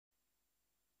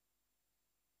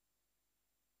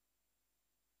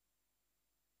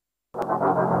For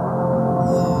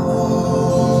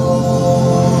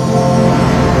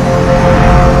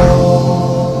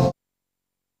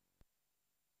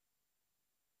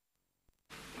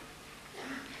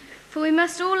we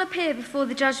must all appear before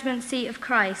the judgment seat of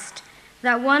Christ,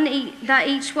 that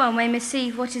each one may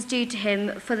receive what is due to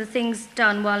him for the things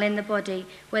done while in the body,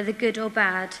 whether good or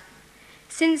bad.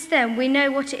 Since then we know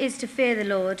what it is to fear the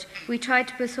Lord, we try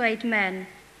to persuade men.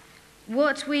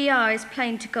 What we are is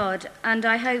plain to God, and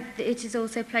I hope that it is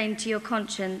also plain to your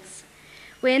conscience.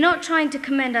 We are not trying to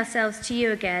commend ourselves to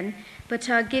you again, but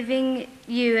are giving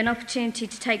you an opportunity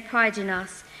to take pride in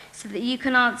us, so that you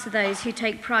can answer those who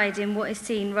take pride in what is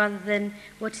seen rather than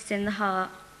what is in the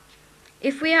heart.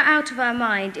 If we are out of our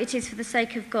mind, it is for the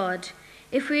sake of God.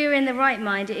 If we are in the right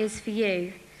mind, it is for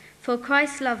you. For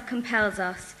Christ's love compels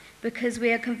us, because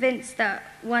we are convinced that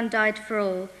one died for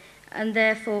all, and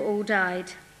therefore all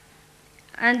died.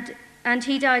 And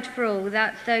he died for all,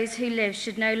 that those who live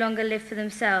should no longer live for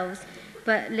themselves,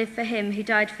 but live for him who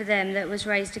died for them, that was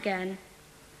raised again.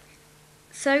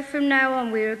 So from now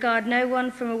on we regard no one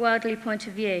from a worldly point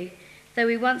of view, though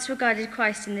we once regarded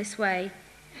Christ in this way.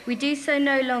 We do so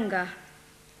no longer.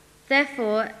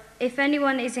 Therefore, if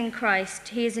anyone is in Christ,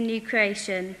 he is a new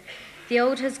creation. The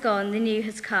old has gone, the new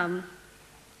has come.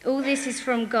 All this is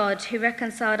from God, who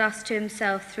reconciled us to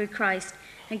himself through Christ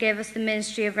and gave us the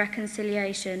ministry of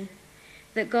reconciliation,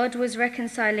 that God was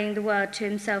reconciling the world to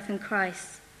himself in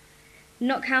Christ,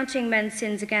 not counting men's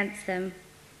sins against them.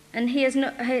 And he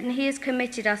has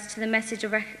committed us to the message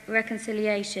of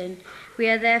reconciliation. We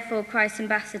are therefore Christ's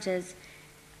ambassadors.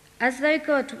 As though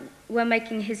God were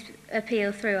making his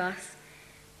appeal through us,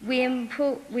 we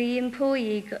implore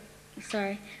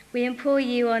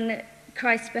you on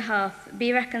Christ's behalf,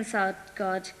 be reconciled to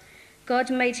God. God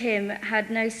made him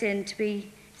had no sin to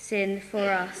be sin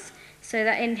for us, so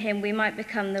that in him we might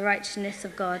become the righteousness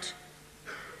of God.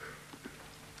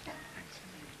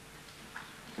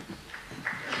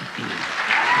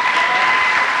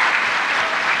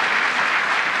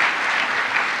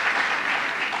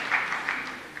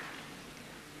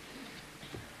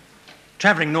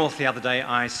 Travelling north the other day,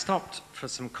 I stopped for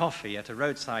some coffee at a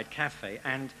roadside cafe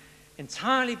and,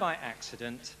 entirely by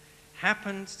accident,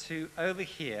 happened to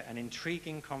overhear an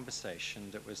intriguing conversation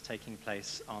that was taking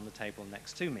place on the table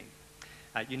next to me.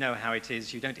 You know how it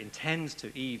is, you don't intend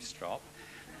to eavesdrop,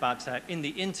 but in the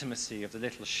intimacy of the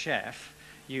little chef,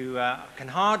 you can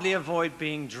hardly avoid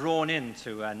being drawn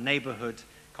into a neighbourhood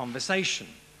conversation.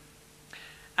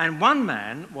 And one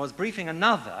man was briefing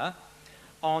another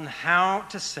on how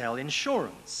to sell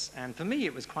insurance. And for me,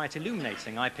 it was quite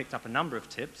illuminating. I picked up a number of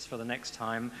tips for the next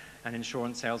time an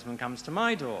insurance salesman comes to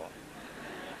my door.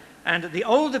 And the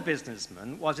older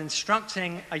businessman was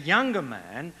instructing a younger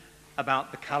man about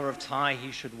the color of tie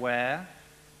he should wear,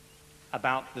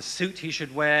 about the suit he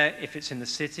should wear if it's in the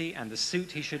city, and the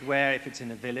suit he should wear if it's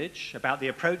in a village, about the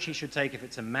approach he should take if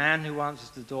it's a man who answers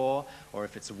the door, or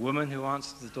if it's a woman who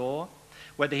answers the door,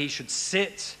 whether he should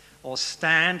sit or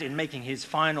stand in making his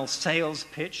final sales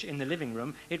pitch in the living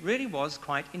room. It really was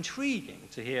quite intriguing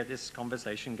to hear this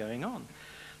conversation going on.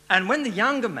 And when the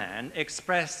younger man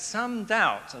expressed some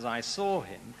doubt, as I saw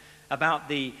him, about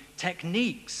the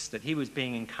techniques that he was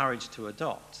being encouraged to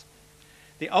adopt,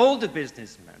 the older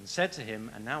businessman said to him,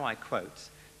 and now I quote,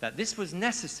 that this was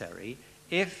necessary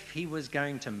if he was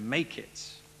going to make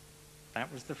it.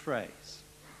 That was the phrase.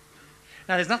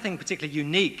 Now, there's nothing particularly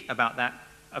unique about that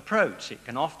approach. It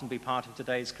can often be part of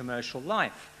today's commercial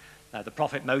life. The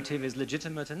profit motive is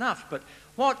legitimate enough, but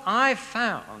what I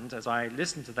found as I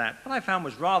listened to that, what I found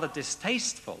was rather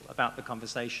distasteful about the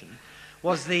conversation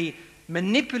was the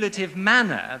manipulative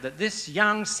manner that this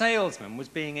young salesman was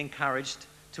being encouraged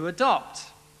to adopt.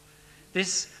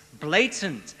 This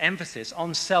blatant emphasis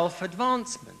on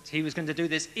self-advancement. He was going to do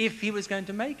this if he was going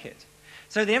to make it.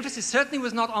 So the emphasis certainly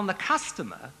was not on the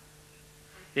customer.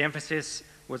 The emphasis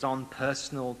was on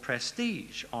personal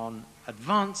prestige, on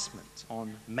advancement,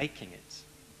 on making it.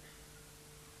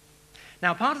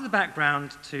 Now, part of the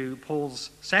background to Paul's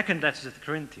second letter to the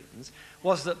Corinthians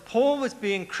was that Paul was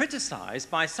being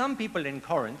criticized by some people in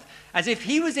Corinth as if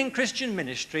he was in Christian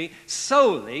ministry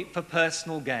solely for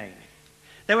personal gain.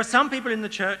 There were some people in the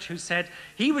church who said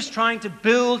he was trying to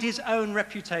build his own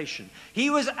reputation. He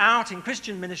was out in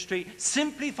Christian ministry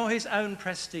simply for his own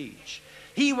prestige.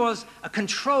 He was a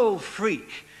control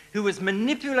freak who was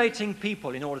manipulating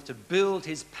people in order to build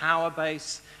his power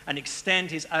base and extend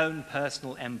his own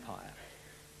personal empire.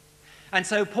 And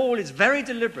so Paul is very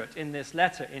deliberate in this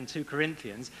letter in 2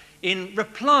 Corinthians in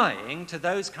replying to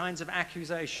those kinds of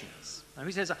accusations. Now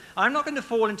he says, I'm not going to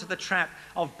fall into the trap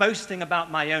of boasting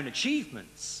about my own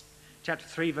achievements, Chapter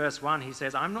 3, verse 1, he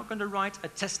says, I'm not going to write a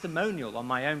testimonial on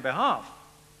my own behalf.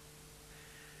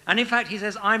 And in fact, he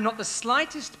says, I'm not the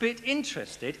slightest bit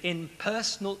interested in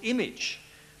personal image.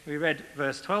 We read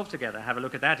verse 12 together. Have a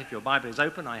look at that if your Bible is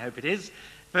open. I hope it is.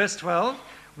 Verse 12,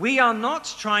 we are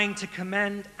not trying to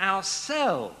commend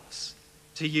ourselves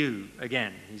to you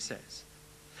again, he says.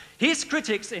 His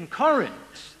critics in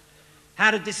Corinth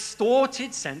had a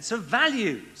distorted sense of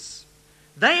values.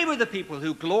 They were the people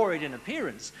who gloried in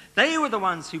appearance. They were the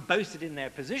ones who boasted in their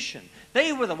position.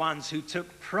 They were the ones who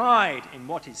took pride in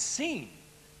what is seen.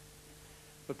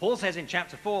 But Paul says in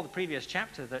chapter 4, the previous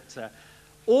chapter, that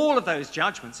all of those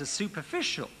judgments are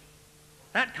superficial.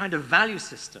 That kind of value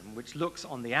system, which looks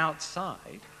on the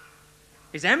outside,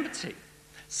 is empty.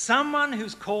 Someone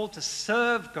who's called to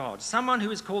serve God, someone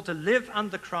who is called to live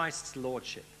under Christ's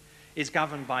lordship, is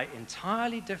governed by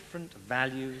entirely different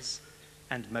values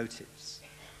and motives.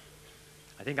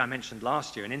 I think I mentioned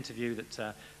last year an interview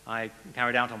that I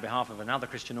carried out on behalf of another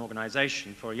Christian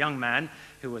organization for a young man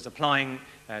who was applying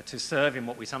to serve in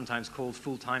what we sometimes call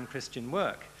full-time Christian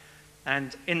work.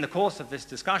 And in the course of this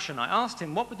discussion, I asked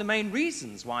him what were the main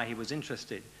reasons why he was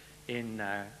interested in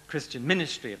Christian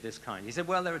ministry of this kind. He said,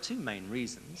 well, there are two main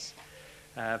reasons.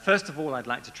 First of all, I'd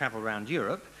like to travel around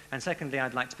Europe, and secondly,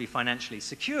 I'd like to be financially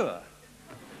secure.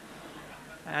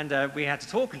 And we had to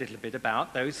talk a little bit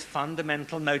about those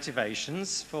fundamental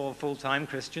motivations for full-time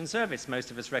Christian service. Most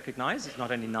of us recognize it's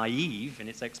not only naive in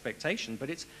its expectation, but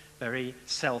it's very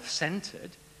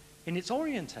self-centered in its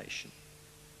orientation.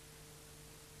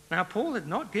 Now, Paul had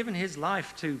not given his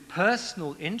life to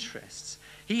personal interests.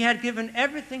 He had given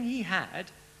everything he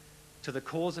had to the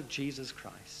cause of Jesus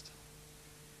Christ.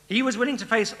 He was willing to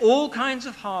face all kinds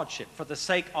of hardship for the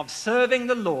sake of serving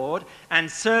the Lord and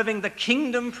serving the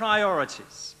kingdom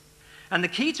priorities. And the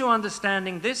key to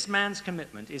understanding this man's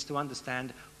commitment is to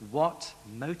understand what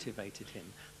motivated him.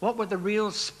 What were the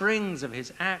real springs of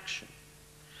his action?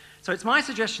 So it's my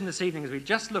suggestion this evening, as we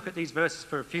just look at these verses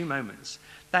for a few moments,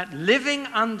 that living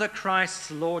under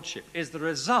Christ's lordship is the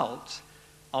result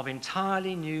of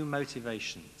entirely new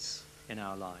motivations in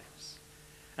our lives.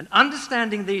 And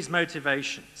understanding these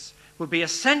motivations will be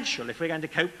essential if we're going to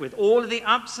cope with all of the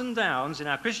ups and downs in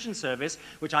our Christian service,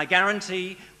 which I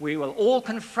guarantee we will all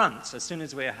confront as soon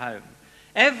as we're home.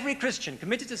 Every Christian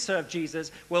committed to serve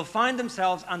Jesus will find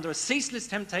themselves under a ceaseless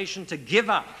temptation to give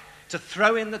up, to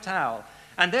throw in the towel.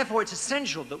 And therefore it's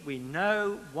essential that we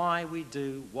know why we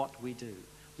do what we do.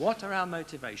 What are our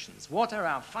motivations? What are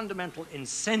our fundamental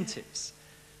incentives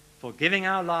for giving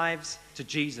our lives to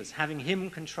Jesus, having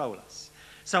him control us?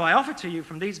 So I offer to you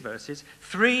from these verses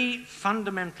three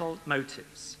fundamental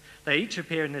motives. They each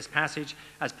appear in this passage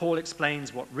as Paul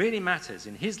explains what really matters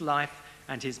in his life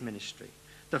and his ministry.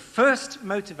 The first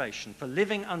motivation for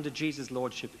living under Jesus'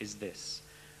 lordship is this: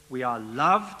 we are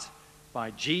loved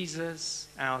by Jesus,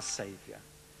 our Savior.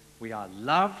 We are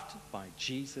loved by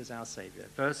Jesus, our Savior.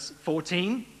 Verse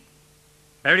 14,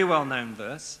 very well-known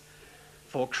verse.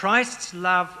 For Christ's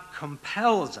love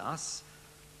compels us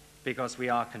because we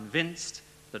are convinced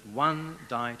that one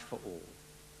died for all.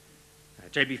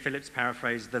 J.B. Phillips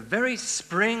paraphrased, the very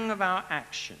spring of our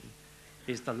action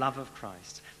is the love of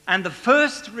Christ. And the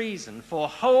first reason for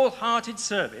wholehearted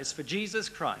service for Jesus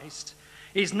Christ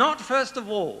is not, first of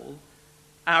all,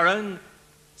 our own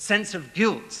sense of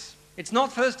guilt. It's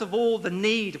not, first of all, the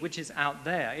need which is out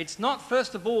there. It's not,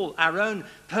 first of all, our own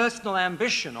personal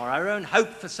ambition or our own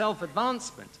hope for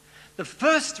self-advancement. The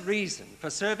first reason for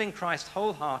serving Christ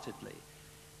wholeheartedly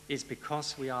is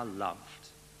because we are loved.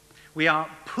 We are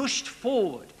pushed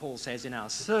forward, Paul says, in our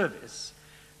service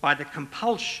by the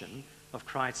compulsion of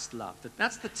Christ's love.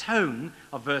 That's the tone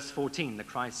of verse 14, the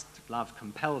Christ's love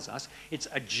compels us. It's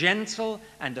a gentle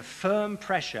and a firm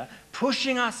pressure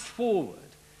pushing us forward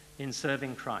in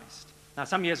serving Christ. Now,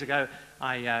 some years ago,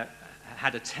 I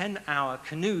had a 10-hour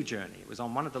canoe journey. It was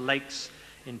on one of the lakes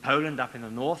in Poland up in the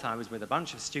north. I was with a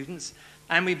bunch of students,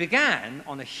 and we began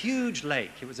on a huge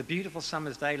lake. It was a beautiful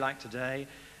summer's day like today.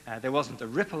 There wasn't a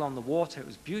ripple on the water. It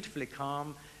was beautifully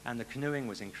calm, and the canoeing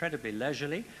was incredibly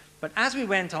leisurely. But as we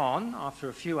went on, after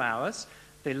a few hours,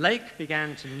 the lake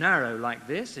began to narrow like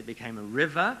this. It became a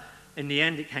river. In the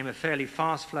end, it became a fairly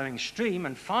fast-flowing stream,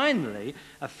 and finally,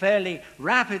 a fairly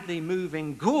rapidly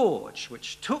moving gorge,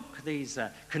 which took these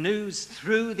canoes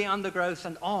through the undergrowth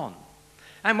and on.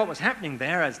 And what was happening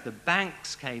there as the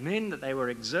banks came in, that they were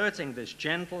exerting this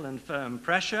gentle and firm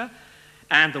pressure,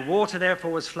 and the water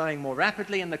therefore was flowing more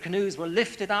rapidly, and the canoes were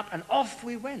lifted up, and off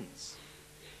we went.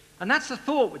 And that's the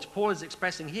thought which Paul is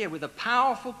expressing here with a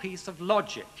powerful piece of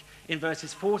logic in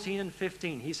verses 14 and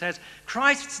 15. He says,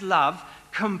 Christ's love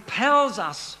compels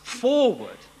us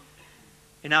forward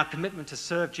in our commitment to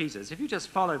serve Jesus. If you just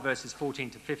follow verses 14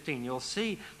 to 15, you'll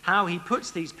see how he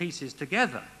puts these pieces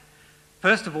together.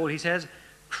 First of all, he says,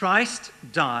 Christ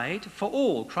died for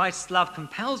all. Christ's love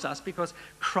compels us because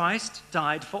Christ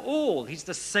died for all. He's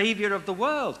the Savior of the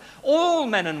world. All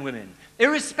men and women,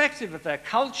 irrespective of their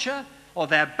culture or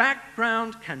their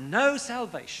background, can know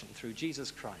salvation through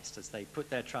Jesus Christ as they put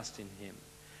their trust in him.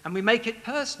 And we make it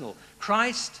personal.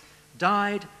 Christ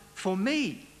died for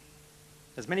me.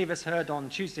 As many of us heard on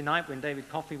Tuesday night when David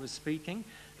Coffey was speaking,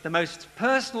 the most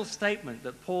personal statement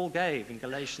that Paul gave in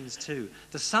Galatians 2,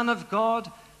 the Son of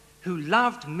God who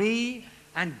loved me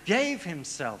and gave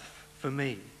himself for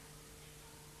me.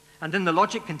 And then the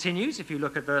logic continues, if you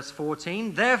look at verse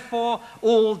 14, therefore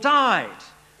all died.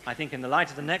 I think in the light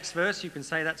of the next verse, you can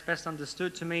say that's best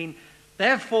understood to mean,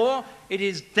 therefore it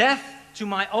is death to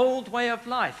my old way of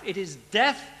life. It is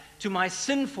death to my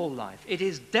sinful life. It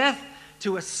is death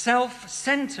to a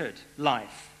self-centered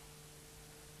life.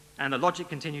 And the logic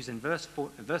continues in verse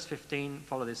 15,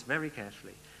 follow this very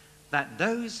carefully, that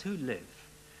those who live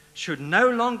should no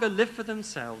longer live for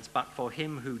themselves, but for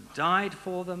him who died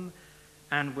for them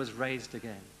and was raised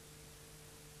again.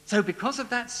 So because of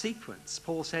that sequence,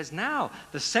 Paul says, now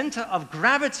the center of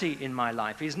gravity in my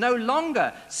life is no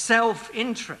longer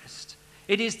self-interest.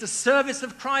 It is the service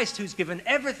of Christ who's given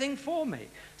everything for me,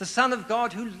 the Son of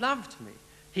God who loved me.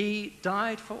 He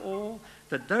died for all,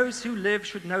 that those who live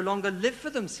should no longer live for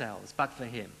themselves, but for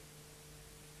him.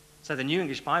 So the New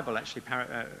English Bible actually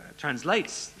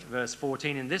translates verse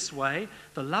 14 in this way,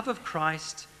 the love of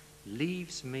Christ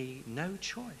leaves me no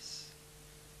choice.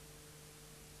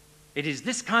 It is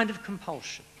this kind of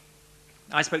compulsion.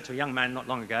 I spoke to a young man not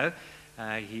long ago.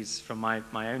 He's from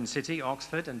my own city,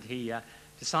 Oxford, and he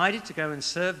decided to go and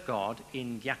serve God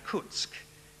in Yakutsk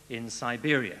in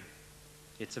Siberia.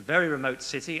 It's a very remote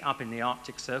city up in the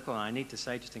Arctic Circle, and I need to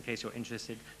say, just in case you're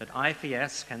interested, that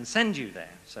IFES can send you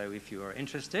there. So if you are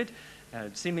interested,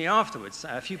 see me afterwards.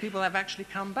 A few people have actually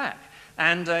come back.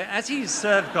 And as he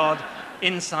served God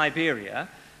in Siberia,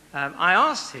 I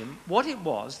asked him what it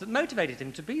was that motivated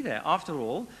him to be there. After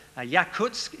all,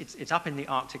 Yakutsk, it's up in the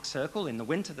Arctic Circle. In the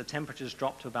winter, the temperatures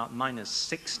drop to about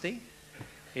 -60.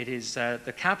 It is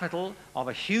the capital of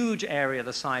a huge area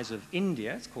the size of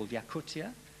India. It's called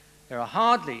Yakutia. There are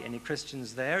hardly any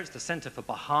Christians there. It's the center for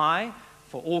Baha'i,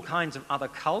 for all kinds of other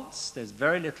cults. There's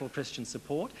very little Christian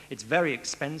support. It's very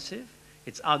expensive.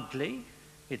 It's ugly.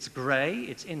 It's grey.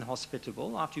 It's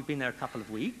inhospitable. After you've been there a couple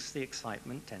of weeks, the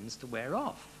excitement tends to wear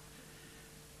off.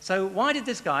 So why did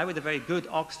this guy with a very good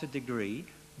Oxford degree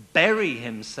bury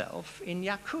himself in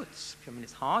Yakutsk? I mean,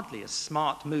 it's hardly a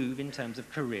smart move in terms of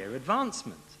career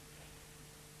advancement.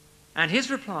 And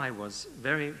his reply was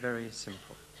very, very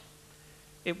simple.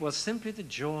 It was simply the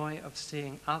joy of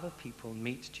seeing other people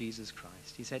meet Jesus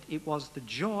Christ. He said it was the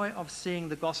joy of seeing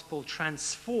the gospel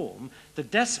transform the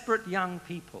desperate young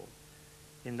people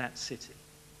in that city.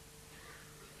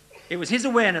 It was his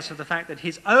awareness of the fact that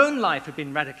his own life had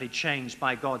been radically changed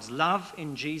by God's love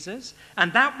in Jesus,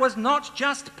 and that was not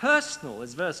just personal,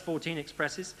 as verse 14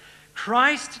 expresses.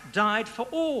 Christ died for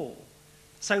all.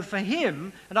 So for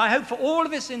him, and I hope for all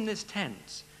of us in this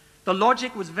tent, the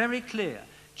logic was very clear.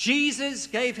 Jesus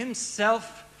gave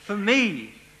himself for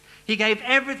me. He gave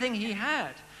everything he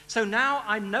had. So now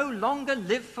I no longer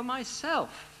live for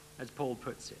myself, as Paul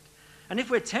puts it. And if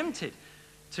we're tempted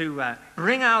to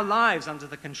bring our lives under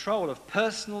the control of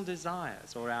personal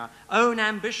desires or our own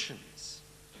ambitions,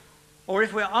 or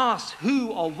if we're asked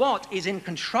who or what is in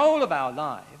control of our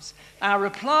lives, our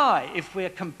reply, if we're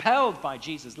compelled by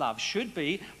Jesus' love, should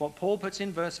be what Paul puts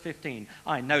in verse 15.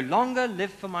 I no longer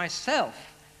live for myself,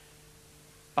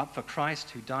 but for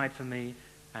Christ who died for me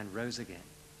and rose again.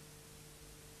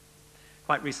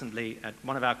 Quite recently, at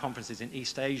one of our conferences in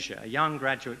East Asia, a young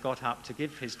graduate got up to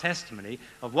give his testimony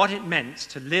of what it meant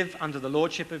to live under the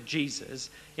lordship of Jesus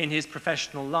in his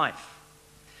professional life.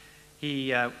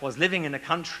 He was living in a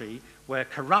country where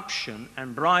corruption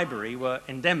and bribery were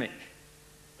endemic.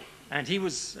 And he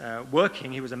was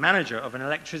he was a manager of an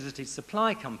electricity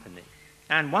supply company.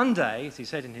 And one day, as he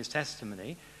said in his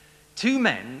testimony, 2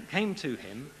 men came to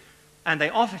him and they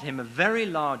offered him a very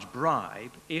large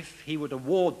bribe if he would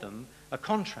award them a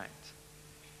contract.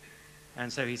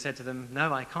 And so he said to them,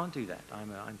 no, I can't do that.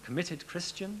 I'm a committed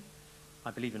Christian.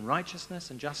 I believe in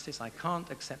righteousness and justice. I can't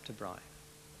accept a bribe.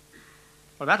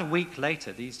 Well, about a week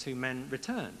later, these 2 men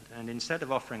returned, and instead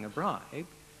of offering a bribe,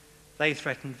 they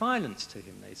threatened violence to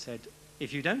him. They said,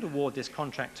 if you don't award this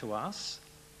contract to us,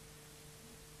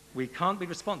 we can't be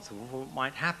responsible for what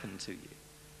might happen to you.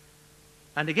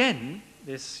 And again,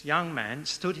 this young man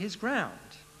stood his ground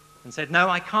and said, no,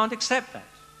 I can't accept that.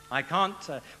 I can't,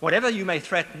 whatever you may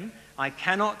threaten, I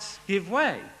cannot give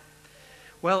way.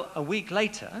 Well, a week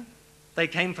later, they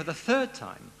came for the third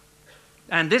time.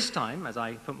 And this time, as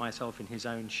I put myself in his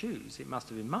own shoes, it must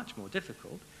have been much more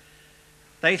difficult.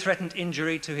 They threatened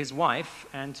injury to his wife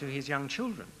and to his young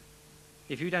children.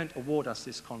 If you don't award us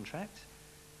this contract,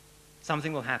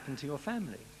 something will happen to your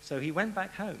family. So he went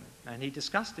back home and he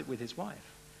discussed it with his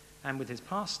wife and with his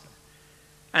pastor.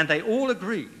 And they all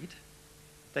agreed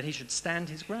that he should stand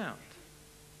his ground.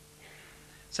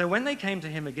 So when they came to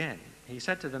him again, he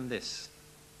said to them this: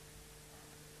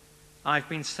 I've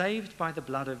been saved by the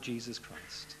blood of Jesus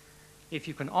Christ. If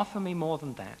you can offer me more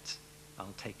than that,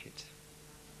 I'll take it.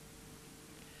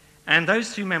 And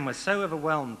those two men were so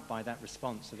overwhelmed by that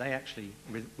response that they actually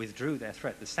withdrew their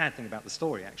threat. The sad thing about the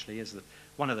story, actually, is that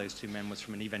one of those two men was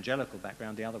from an evangelical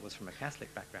background, the other was from a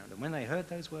Catholic background. And when they heard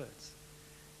those words,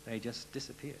 they just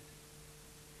disappeared.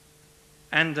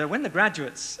 And when the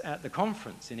graduates at the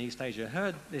conference in East Asia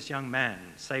heard this young man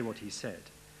say what he said,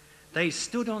 they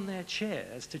stood on their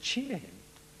chairs to cheer him.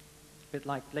 A bit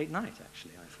like late night,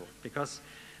 actually, I thought, because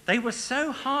they were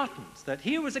so heartened that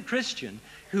here was a Christian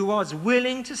who was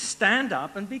willing to stand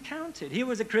up and be counted. Here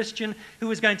was a Christian who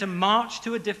was going to march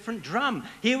to a different drum.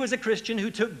 Here was a Christian who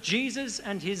took Jesus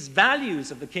and his values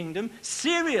of the kingdom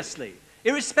seriously,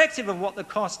 irrespective of what the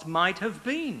cost might have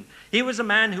been. He was a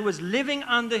man who was living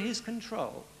under his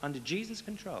control, under Jesus'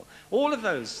 control. All of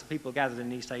those people gathered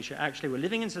in East Asia actually were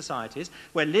living in societies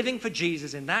where living for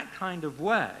Jesus in that kind of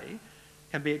way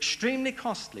can be extremely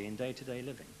costly in day-to-day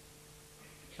living.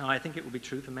 Now, I think it will be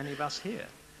true for many of us here.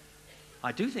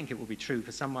 I do think it will be true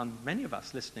for many of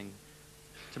us listening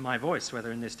to my voice,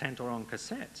 whether in this tent or on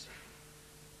cassette.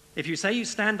 If you say you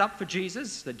stand up for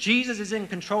Jesus, that Jesus is in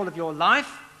control of your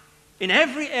life, in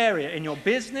every area, in your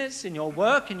business, in your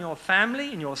work, in your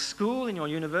family, in your school, in your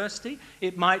university,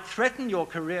 it might threaten your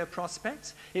career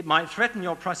prospects, it might threaten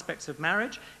your prospects of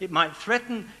marriage, it might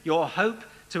threaten your hope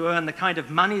to earn the kind of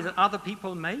money that other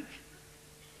people make.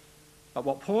 But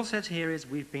what Paul says here is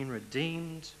we've been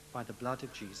redeemed by the blood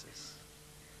of Jesus.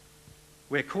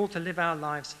 We're called to live our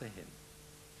lives for him.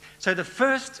 So the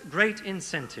first great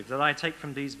incentive that I take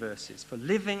from these verses for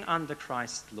living under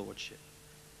Christ's lordship,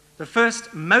 the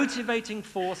first motivating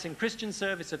force in Christian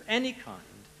service of any kind,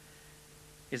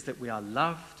 is that we are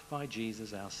loved by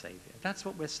Jesus our Savior. That's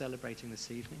what we're celebrating this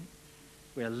evening.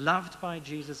 We are loved by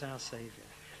Jesus our Savior.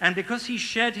 And because he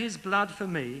shed his blood for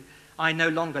me, I no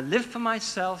longer live for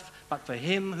myself, but for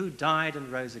him who died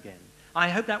and rose again. I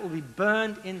hope that will be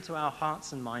burned into our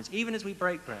hearts and minds, even as we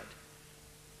break bread.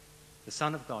 The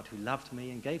Son of God who loved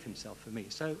me and gave himself for me.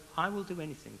 So I will do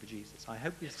anything for Jesus. I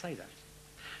hope you'll say that.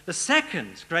 The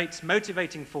second great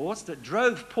motivating force that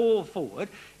drove Paul forward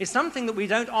is something that we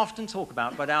don't often talk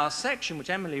about, but our section, which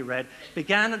Emily read,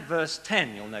 began at verse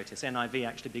 10. You'll notice NIV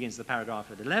actually begins the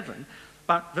paragraph at 11.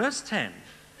 But verse 10,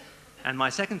 and my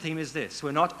second theme is this: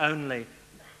 we're not only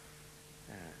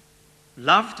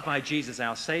loved by Jesus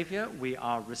our Savior, we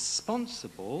are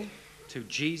responsible to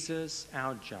Jesus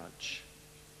our Judge.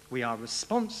 We are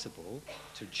responsible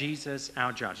to Jesus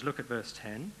our Judge. Look at verse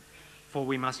 10. For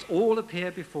we must all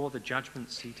appear before the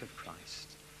judgment seat of Christ.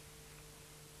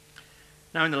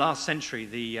 Now, in the last century,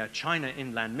 the China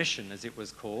Inland Mission, as it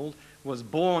was called, was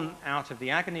born out of the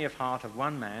agony of heart of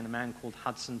one man, a man called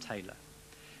Hudson Taylor.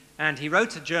 And he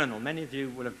wrote a journal. Many of you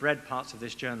will have read parts of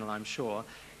this journal, I'm sure.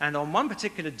 And on one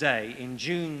particular day in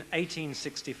June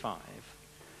 1865,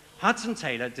 Hudson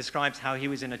Taylor describes how he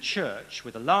was in a church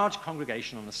with a large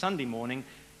congregation on a Sunday morning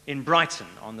in Brighton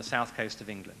on the south coast of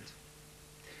England.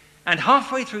 And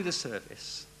halfway through the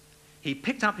service, he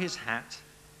picked up his hat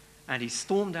and he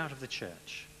stormed out of the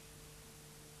church.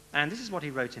 And this is what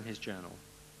he wrote in his journal.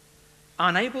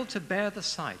 Unable to bear the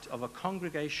sight of a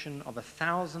congregation of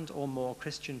 1,000 or more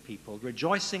Christian people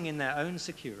rejoicing in their own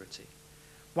security,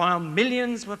 while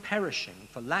millions were perishing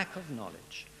for lack of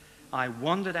knowledge, I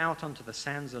wandered out onto the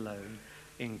sands alone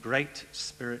in great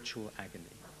spiritual agony.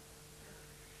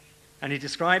 And he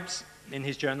describes in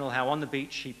his journal how on the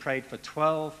beach he prayed for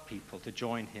 12 people to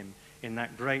join him in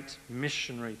that great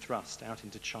missionary thrust out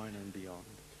into China and beyond.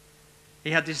 He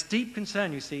had this deep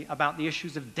concern, you see, about the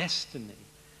issues of destiny.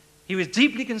 He was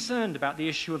deeply concerned about the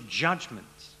issue of judgment.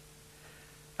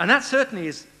 And that certainly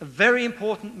is a very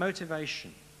important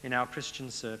motivation in our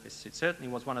Christian service. It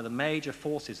certainly was one of the major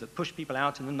forces that pushed people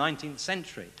out in the 19th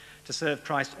century to serve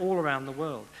Christ all around the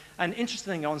world. And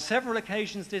interestingly, on several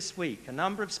occasions this week, a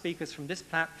number of speakers from this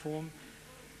platform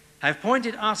have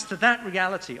pointed us to that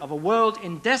reality of a world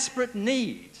in desperate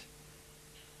need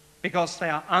because they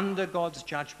are under God's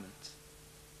judgment.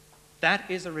 That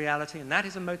is a reality, and that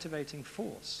is a motivating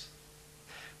force.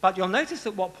 But you'll notice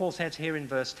that what Paul says here in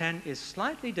verse 10 is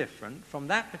slightly different from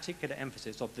that particular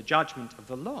emphasis of the judgment of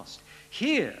the lost.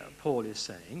 Here, Paul is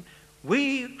saying,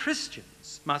 we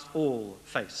Christians must all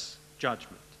face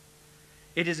judgment.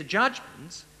 It is a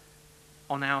judgment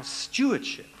on our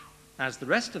stewardship, as the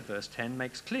rest of verse 10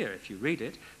 makes clear, if you read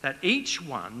it, that each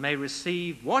one may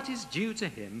receive what is due to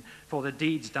him for the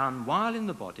deeds done while in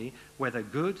the body, whether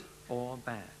good or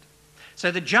bad.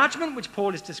 So the judgment which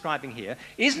Paul is describing here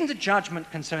isn't a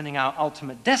judgment concerning our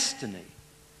ultimate destiny.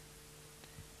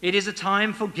 It is a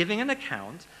time for giving an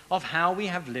account of how we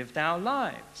have lived our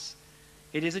lives.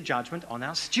 It is a judgment on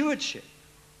our stewardship.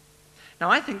 Now,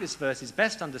 I think this verse is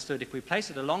best understood if we place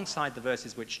it alongside the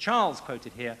verses which Charles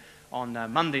quoted here on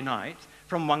Monday night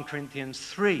from 1 Corinthians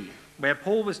 3, where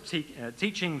Paul was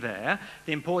teaching there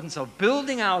the importance of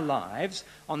building our lives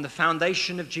on the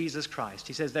foundation of Jesus Christ.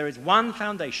 He says there is one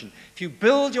foundation. If you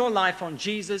build your life on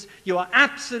Jesus, you are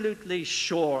absolutely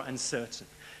sure and certain.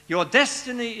 Your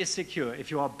destiny is secure if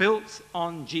you are built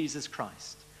on Jesus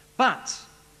Christ. But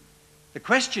the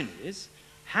question is,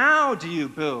 how do you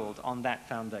build on that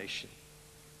foundation?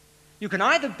 You can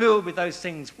either build with those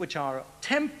things which are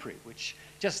temporary, which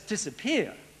just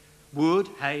disappear, wood,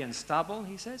 hay, and stubble,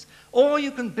 he says, or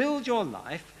you can build your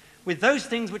life with those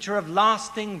things which are of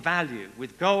lasting value,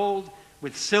 with gold,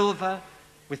 with silver,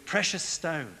 with precious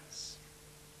stones.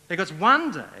 Because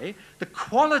one day, the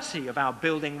quality of our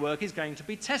building work is going to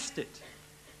be tested.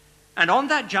 And on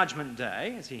that judgment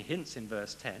day, as he hints in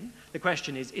verse 10, the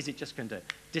question is it just going to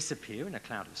disappear in a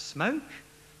cloud of smoke,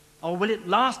 or will it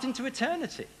last into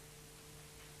eternity?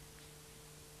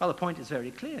 Well, the point is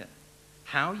very clear.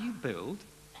 How you build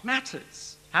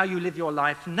matters. How you live your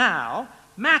life now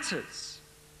matters.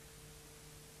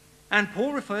 And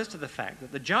Paul refers to the fact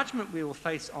that the judgment we will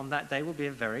face on that day will be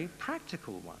a very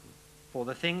practical one for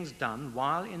the things done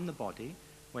while in the body,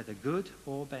 whether good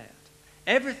or bad.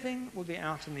 Everything will be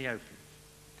out in the open.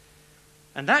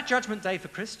 And that judgment day for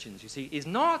Christians, you see, is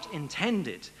not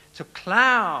intended to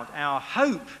cloud our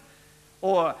hope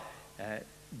or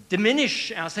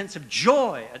diminish our sense of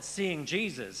joy at seeing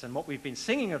Jesus and what we've been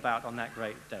singing about on that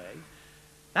great day.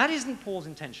 That isn't Paul's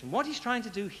intention. What he's trying to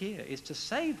do here is to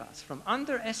save us from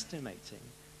underestimating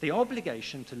the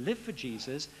obligation to live for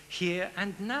Jesus here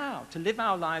and now, to live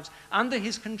our lives under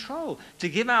his control, to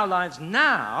give our lives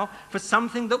now for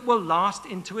something that will last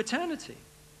into eternity.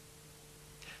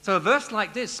 So a verse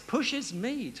like this pushes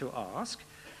me to ask,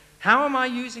 how am I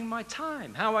using my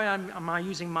time? How am I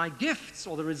using my gifts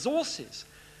or the resources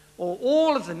or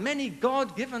all of the many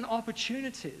God-given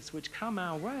opportunities which come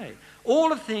our way?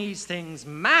 All of these things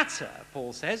matter,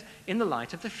 Paul says, in the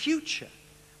light of the future.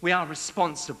 We are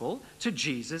responsible to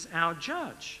Jesus, our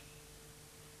judge.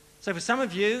 So for some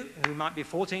of you who might be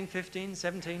 14, 15,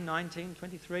 17, 19,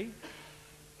 23,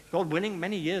 God willing,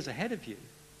 many years ahead of you,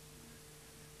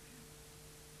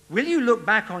 will you look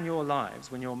back on your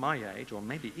lives when you're my age, or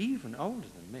maybe even older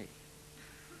than me,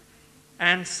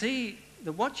 and see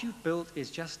that what you've built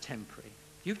is just temporary?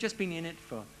 You've just been in it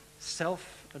for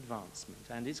self-advancement,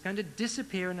 and it's going to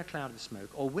disappear in a cloud of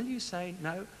smoke. Or will you say,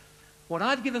 no, what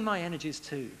I've given my energies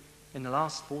to in the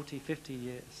last 40, 50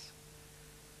 years,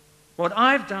 what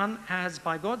I've done has,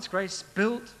 by God's grace,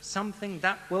 built something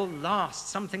that will last,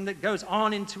 something that goes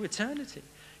on into eternity.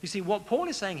 You see, what Paul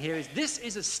is saying here is this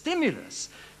is a stimulus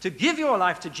to give your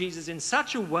life to Jesus in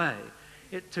such a way,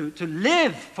 to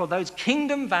live for those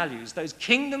kingdom values, those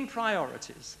kingdom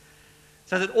priorities,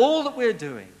 so that all that we're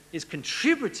doing is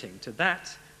contributing to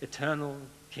that eternal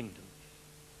kingdom.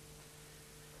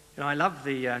 You know, I love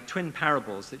the twin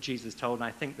parables that Jesus told, and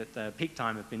I think that Peak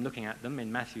Time have been looking at them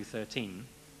in Matthew 13,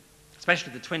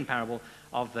 especially the twin parable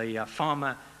of the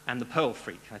farmer and the pearl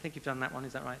freak. I think you've done that one,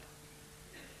 is that right?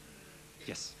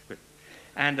 Yes, good.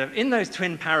 And in those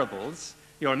twin parables,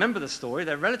 you'll remember the story.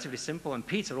 They're relatively simple, and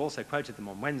Peter also quoted them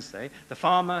on Wednesday. The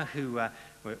farmer who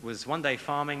was one day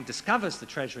farming discovers the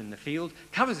treasure in the field,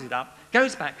 covers it up,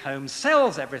 goes back home,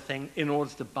 sells everything in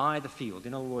order to buy the field,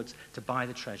 in other words, to buy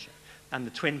the treasure. And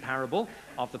the twin parable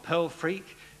of the pearl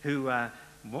freak who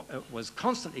was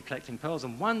constantly collecting pearls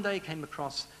and one day came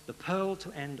across the pearl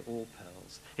to end all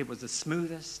pearls. It was the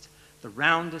smoothest, the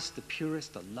roundest, the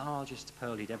purest, the largest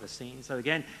pearl he'd ever seen. So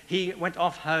again, he went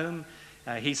off home.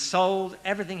 He sold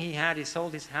everything he had. He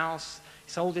sold his house.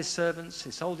 He sold his servants.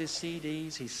 He sold his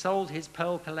CDs. He sold his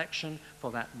pearl collection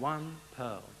for that one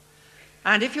pearl.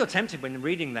 And if you're tempted when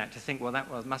reading that to think, well,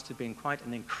 that must have been quite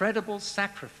an incredible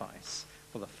sacrifice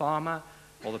for the farmer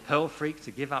or the pearl freak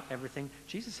to give up everything,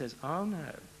 Jesus says, oh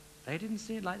no, they didn't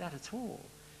see it like that at all.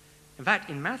 In fact,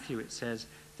 in Matthew it says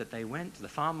that the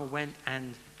farmer went,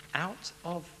 and out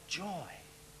of joy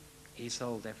He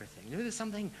sold everything. You know, there's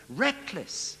something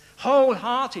reckless,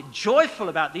 wholehearted, joyful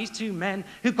about these two men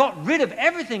who got rid of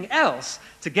everything else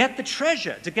to get the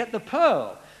treasure, to get the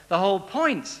pearl. The whole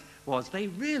point was they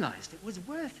realized it was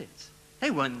worth it. They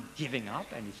weren't giving up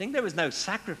anything. There was no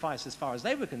sacrifice as far as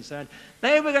they were concerned.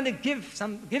 They were going to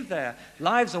give their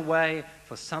lives away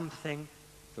for something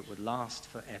that would last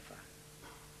forever.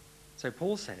 So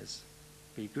Paul says,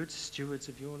 be good stewards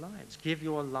of your lives. Give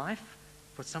your life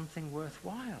for something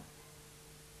worthwhile.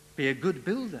 Be a good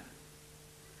builder.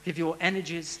 Give your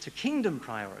energies to kingdom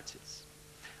priorities.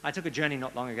 I took a journey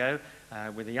not long ago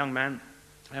with a young man,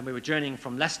 and we were journeying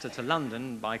from Leicester to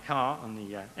London by car on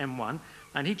the M1,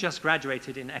 and he just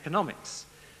graduated in economics.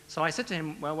 So I said to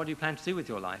him, well, what do you plan to do with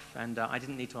your life? And I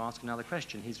didn't need to ask another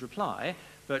question. His reply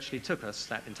virtually took us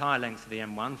that entire length of the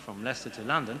M1 from Leicester to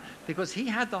London, because he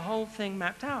had the whole thing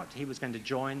mapped out. He was going to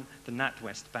join the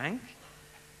NatWest Bank,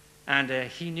 and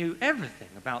he knew everything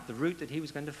about the route that he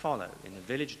was going to follow, in a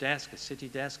village desk, a city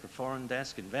desk, a foreign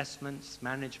desk, investments,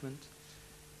 management.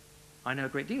 I know a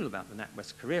great deal about the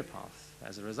NatWest career path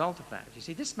as a result of that. You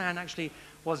see, this man actually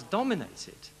was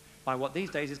dominated by what these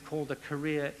days is called a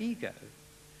career ego.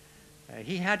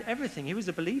 He had everything. He was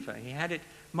a believer. He had it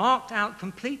marked out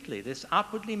completely, this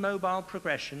upwardly mobile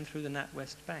progression through the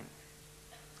NatWest Bank.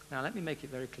 Now, let me make it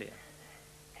very clear.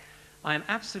 I am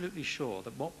absolutely sure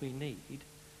that what we need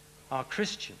are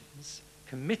Christians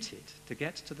committed to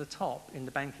get to the top in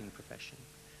the banking profession.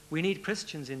 We need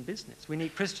Christians in business. We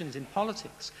need Christians in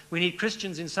politics. We need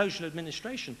Christians in social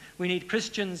administration. We need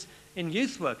Christians in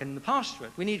youth work and in the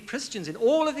pastorate. We need Christians in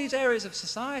all of these areas of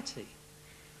society.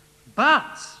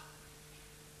 But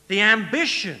the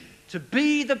ambition to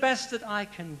be the best that I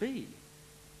can be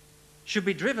should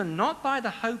be driven not by the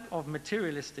hope of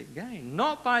materialistic gain,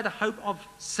 not by the hope of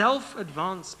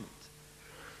self-advancement,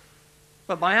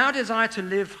 but by our desire to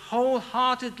live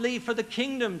wholeheartedly for the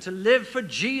kingdom, to live for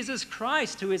Jesus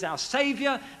Christ, who is our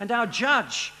Savior and our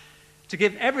Judge, to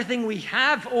give everything we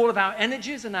have, all of our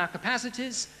energies and our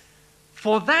capacities,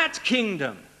 for that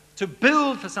kingdom, to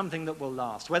build for something that will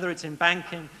last, whether it's in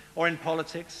banking or in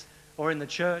politics or in the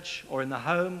church or in the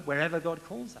home, wherever God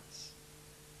calls us.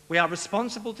 We are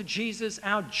responsible to Jesus,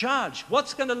 our Judge.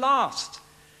 What's going to last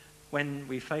when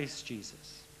we face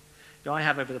Jesus? I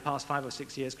have, over the past 5 or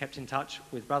 6 years, kept in touch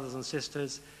with brothers and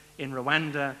sisters in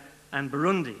Rwanda and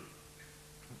Burundi.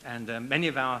 And many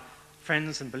of our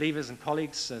friends and believers and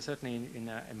colleagues, certainly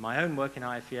in my own work in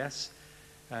IFES,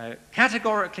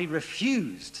 categorically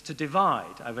refused to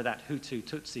divide over that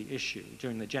Hutu-Tutsi issue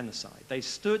during the genocide. They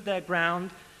stood their ground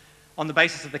on the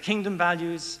basis of the kingdom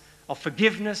values of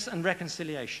forgiveness and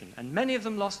reconciliation. And many of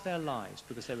them lost their lives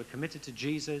because they were committed to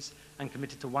Jesus and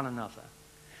committed to one another.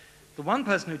 The one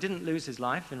person who didn't lose his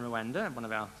life in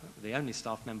Rwanda, the only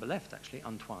staff member left actually,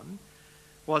 Antoine,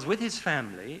 was with his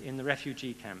family in the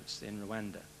refugee camps in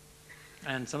Rwanda.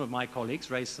 And some of my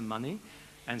colleagues raised some money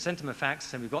and sent him a fax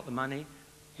saying, we've got the money,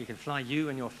 we can fly you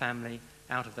and your family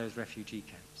out of those refugee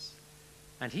camps.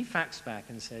 And he faxed back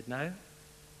and said, no,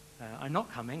 I'm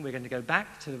not coming, we're going to go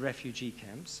back to the refugee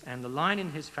camps. And the line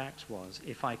in his fax was,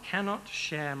 if I cannot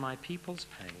share my people's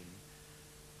pain,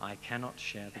 I cannot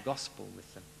share the gospel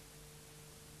with them.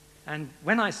 And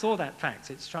when I saw that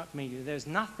fact, it struck me there's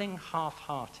nothing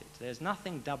half-hearted, there's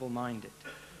nothing double-minded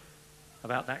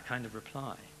about that kind of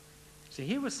reply. See,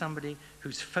 here was somebody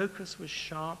whose focus was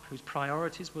sharp, whose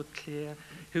priorities were clear,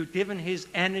 who'd given his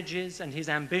energies and his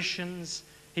ambitions,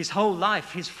 his whole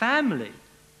life, his family,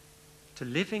 to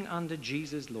living under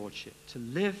Jesus' lordship, to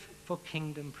live for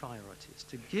kingdom priorities,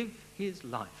 to give his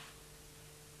life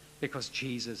because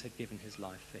Jesus had given his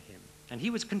life for him. And he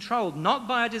was controlled not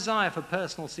by a desire for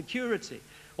personal security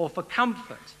or for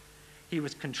comfort. He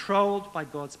was controlled by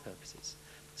God's purposes.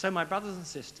 So, my brothers and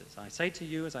sisters, I say to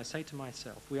you as I say to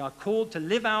myself, we are called to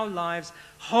live our lives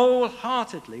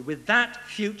wholeheartedly with that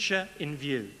future in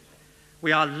view.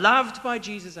 We are loved by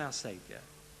Jesus, our Savior.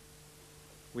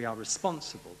 We are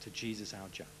responsible to Jesus, our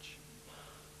Judge.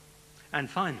 And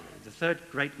finally, the third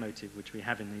great motive which we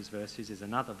have in these verses is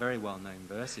another very well-known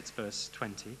verse. It's verse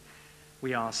 20.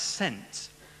 We are sent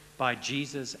by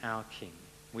Jesus our King.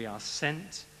 We are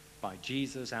sent by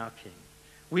Jesus our King.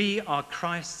 We are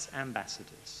Christ's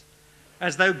ambassadors.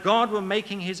 As though God were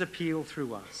making his appeal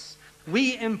through us,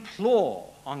 we implore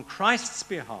on Christ's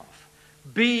behalf,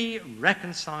 be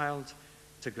reconciled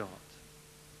to God.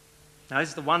 Now, this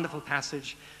is the wonderful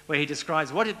passage where he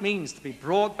describes what it means to be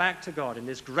brought back to God in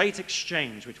this great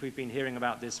exchange which we've been hearing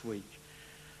about this week.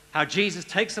 How Jesus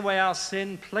takes away our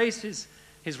sin, places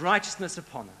his righteousness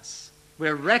upon us.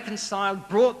 We're reconciled,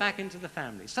 brought back into the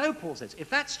family. So Paul says, if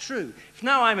that's true, if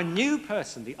now I'm a new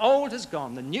person, the old has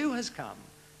gone, the new has come,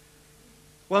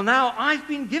 Well, now I've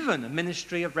been given a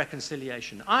ministry of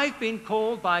reconciliation. I've been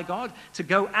called by God to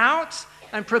go out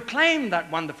and proclaim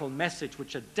that wonderful message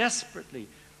which a desperately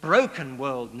broken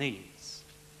world needs.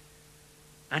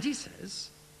 And he says,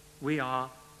 we are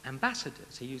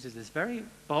ambassadors. He uses this very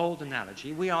bold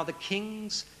analogy. We are the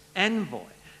king's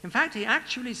envoy. In fact, he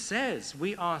actually says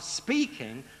we are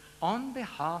speaking on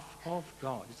behalf of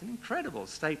God. It's an incredible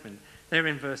statement there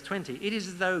in verse 20. It is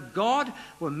as though God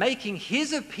were making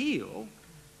his appeal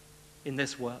in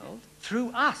this world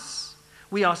through us.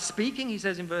 We are speaking, he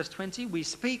says in verse 20, we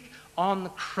speak on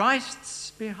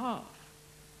Christ's behalf.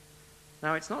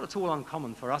 Now, it's not at all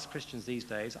uncommon for us Christians these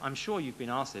days. I'm sure you've been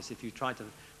asked this if you try to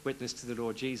witness to the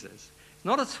Lord Jesus. It's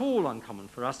not at all uncommon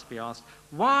for us to be asked,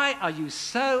 why are you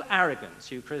so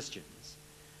arrogant, you Christians?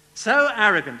 So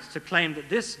arrogant to claim that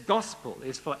this gospel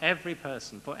is for every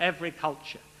person, for every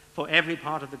culture, for every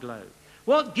part of the globe.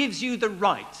 What gives you the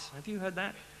right? Have you heard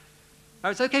that? Oh,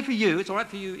 it's okay for you, it's all right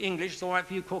for you English, it's all right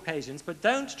for you Caucasians, but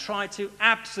don't try to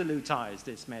absolutize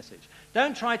this message.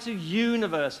 Don't try to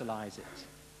universalize it.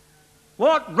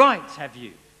 What right have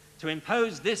you to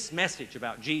impose this message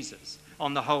about Jesus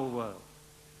on the whole world?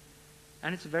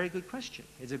 And it's a very good question.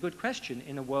 It's a good question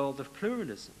in a world of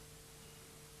pluralism.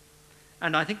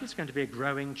 And I think it's going to be a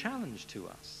growing challenge to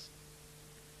us.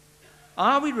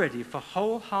 Are we ready for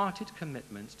wholehearted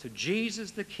commitment to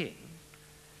Jesus the King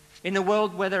in a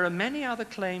world where there are many other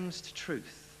claims to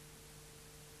truth?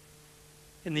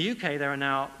 In the UK, there are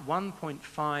now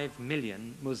 1.5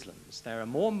 million Muslims. There are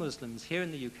more Muslims here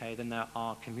in the UK than there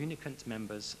are communicant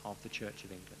members of the Church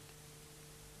of England.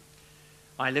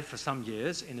 I lived for some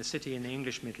years in a city in the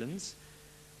English Midlands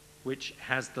which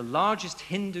has the largest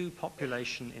Hindu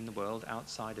population in the world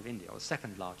outside of India, or the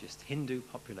second largest Hindu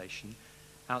population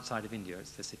outside of India.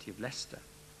 It's the city of Leicester.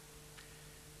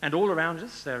 And all around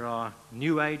us there are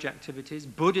New Age activities,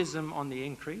 Buddhism on the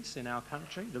increase in our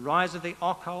country, the rise of the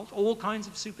occult, all kinds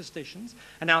of superstitions.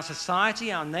 And our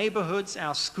society, our neighborhoods,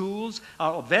 our schools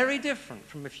are very different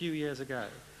from a few years ago.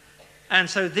 And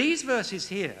so these verses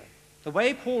here, the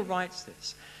way Paul writes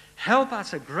this, help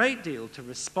us a great deal to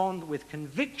respond with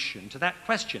conviction to that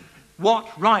question,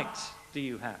 what right do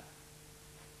you have?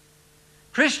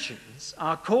 Christians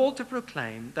are called to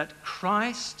proclaim that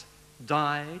Christ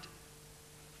died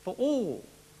for all,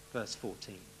 verse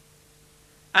 14.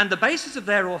 And the basis of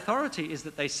their authority is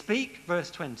that they speak, verse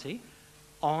 20,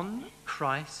 on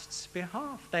Christ's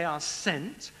behalf. They are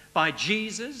sent by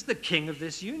Jesus, the King of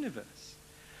this universe.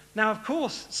 Now, of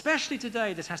course, especially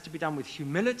today, this has to be done with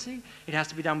humility. It has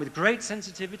to be done with great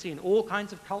sensitivity in all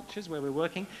kinds of cultures where we're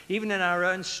working, even in our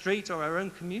own street or our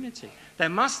own community. There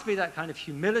must be that kind of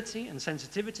humility and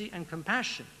sensitivity and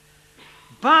compassion.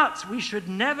 But we should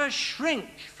never shrink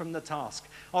from the task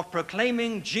of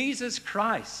proclaiming Jesus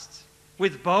Christ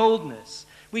with boldness.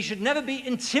 We should never be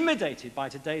intimidated by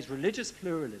today's religious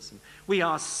pluralism. We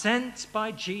are sent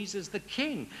by Jesus the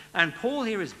King. And Paul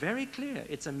here is very clear.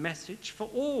 It's a message for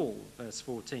all, verse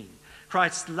 14.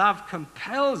 Christ's love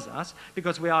compels us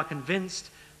because we are convinced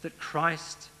that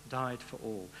Christ died for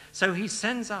all. So he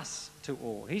sends us to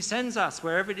all. He sends us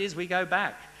wherever it is we go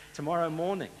back tomorrow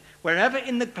morning. Wherever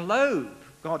in the globe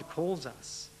God calls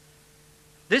us.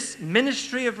 This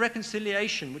ministry of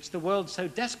reconciliation, which the world so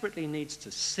desperately needs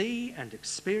to see and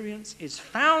experience, is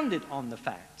founded on the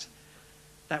fact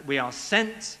that we are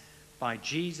sent by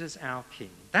Jesus our King.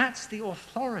 That's the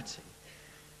authority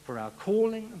for our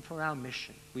calling and for our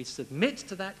mission. We submit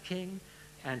to that King,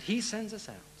 and he sends us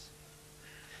out.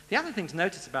 The other thing to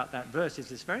notice about that verse is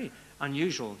this very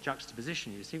unusual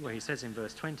juxtaposition. You see where he says in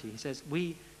verse 20, he says,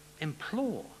 we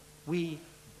implore, we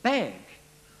beg.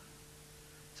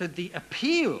 So the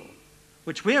appeal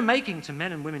which we are making to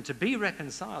men and women to be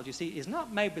reconciled, you see, is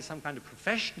not made with some kind of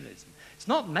professionalism. It's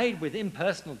not made with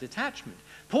impersonal detachment.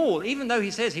 Paul, even though he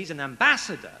says he's an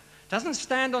ambassador, doesn't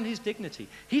stand on his dignity.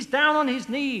 He's down on his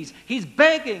knees. He's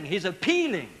begging. He's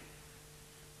appealing.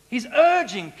 He's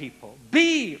urging people,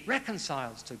 be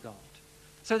reconciled to God.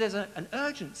 So there's an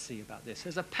urgency about this.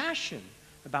 There's a passion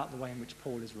about the way in which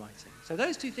Paul is writing. So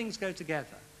those two things go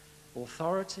together,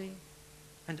 authority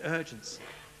and urgency.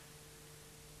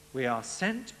 We are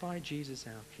sent by Jesus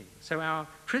our King. So our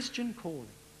Christian calling,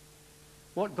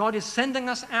 what God is sending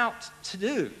us out to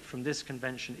do from this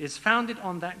convention, is founded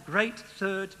on that great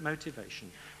third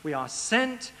motivation. We are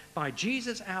sent by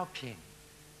Jesus our King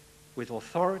with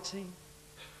authority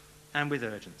and with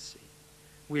urgency.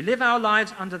 We live our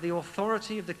lives under the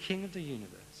authority of the King of the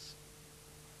universe.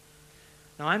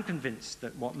 Now, I'm convinced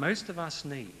that what most of us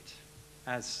need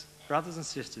as brothers and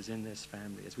sisters in this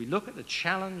family, as we look at the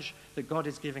challenge that God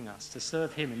is giving us to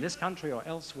serve him in this country or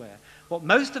elsewhere, what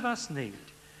most of us need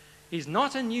is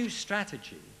not a new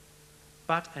strategy,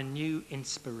 but a new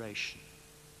inspiration.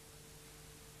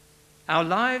 Our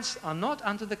lives are not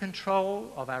under the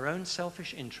control of our own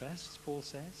selfish interests, Paul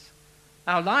says.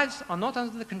 Our lives are not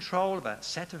under the control of a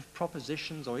set of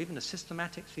propositions or even a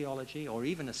systematic theology or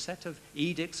even a set of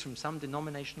edicts from some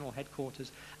denominational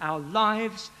headquarters. Our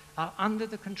lives are under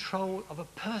the control of a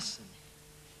person,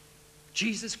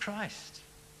 Jesus Christ,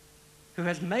 who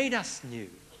has made us new,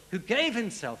 who gave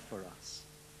himself for us.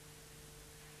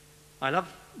 I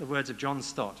love the words of John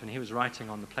Stott when he was writing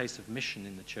on the place of mission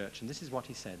in the church, and this is what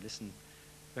he said. Listen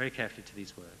very carefully to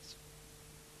these words.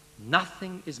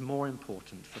 Nothing is more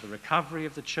important for the recovery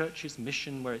of the church's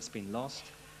mission where it's been lost,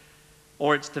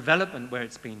 or its development where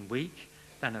it's been weak,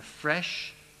 than a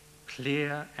fresh,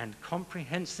 clear, and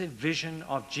comprehensive vision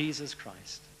of Jesus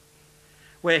Christ,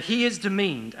 where he is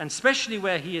demeaned, and especially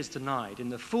where he is denied, in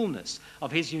the fullness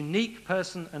of his unique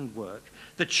person and work.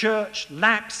 The church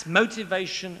lacks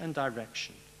motivation and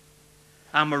direction.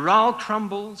 Our morale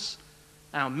crumbles,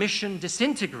 our mission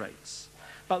disintegrates.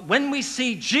 But when we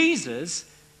see Jesus,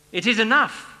 it is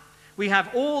enough. We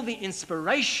have all the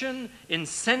inspiration,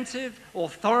 incentive,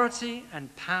 authority,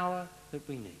 and power that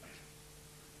we need.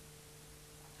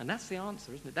 And that's the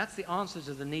answer, isn't it? That's the answer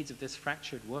to the needs of this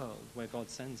fractured world where God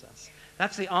sends us.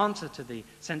 That's the answer to the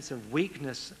sense of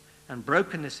weakness and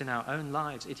brokenness in our own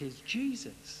lives. It is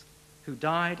Jesus who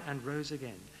died and rose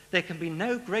again. There can be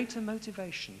no greater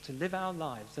motivation to live our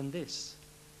lives than this.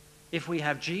 If we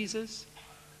have Jesus,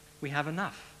 we have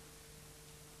enough.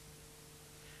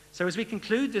 So as we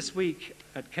conclude this week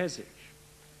at Keswick,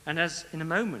 and as in a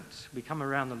moment we come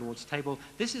around the Lord's table,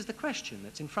 this is the question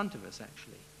that's in front of us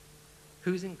actually.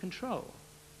 Who's in control?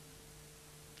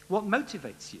 What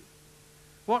motivates you?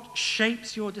 What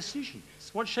shapes your decisions?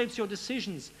 What shapes your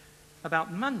decisions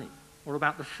about money, or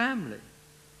about the family,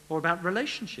 or about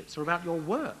relationships, or about your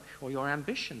work, or your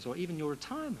ambitions, or even your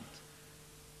retirement?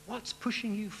 What's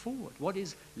pushing you forward? What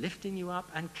is lifting you up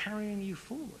and carrying you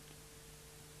forward?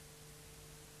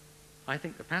 I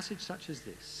think a passage such as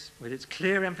this, with its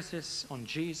clear emphasis on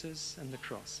Jesus and the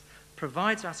cross,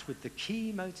 provides us with the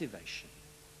key motivation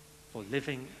for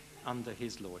living under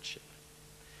his lordship.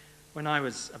 When I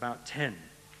was about 10,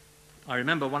 I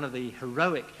remember one of the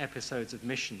heroic episodes of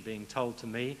mission being told to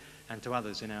me and to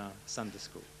others in our Sunday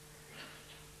school.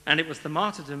 And it was the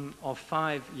martyrdom of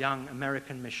 5 young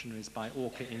American missionaries by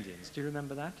Orca Indians. Do you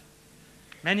remember that?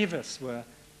 Many of us were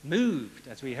moved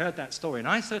as we heard that story, and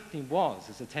I certainly was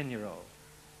as a 10-year-old.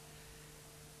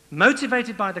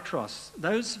 Motivated by the cross,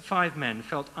 those 5 men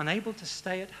felt unable to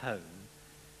stay at home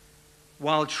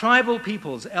while tribal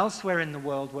peoples elsewhere in the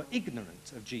world were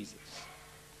ignorant of Jesus.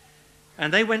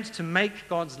 And they went to make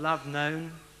God's love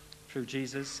known through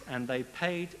Jesus, and they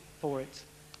paid for it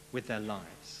with their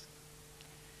lives.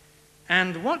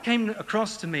 And what came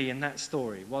across to me in that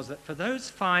story was that for those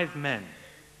 5 men,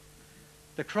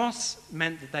 the cross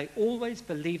meant that they always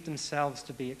believed themselves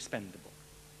to be expendable.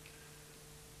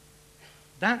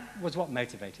 That was what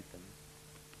motivated them.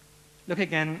 Look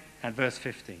again at verse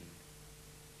 15.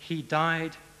 He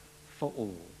died for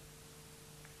all,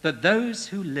 that those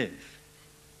who live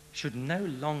should no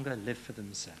longer live for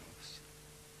themselves,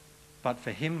 but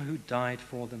for him who died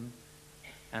for them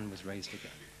and was raised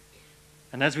again.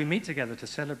 And as we meet together to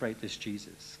celebrate this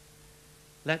Jesus,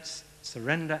 let's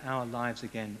surrender our lives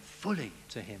again fully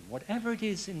to him, whatever it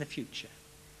is in the future.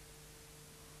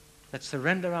 Let's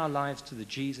surrender our lives to the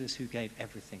Jesus who gave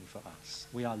everything for us.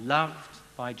 We are loved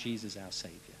by Jesus, our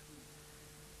Savior.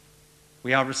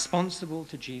 We are responsible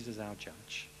to Jesus, our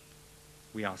Judge.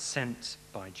 We are sent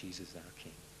by Jesus, our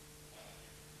King.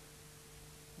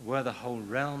 Were the whole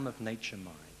realm of nature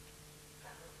mine,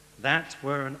 that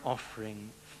were an offering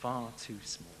far too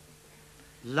small.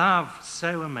 Love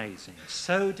so amazing,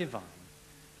 so divine,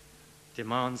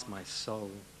 demands my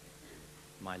soul,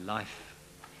 my life,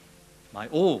 my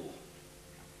all.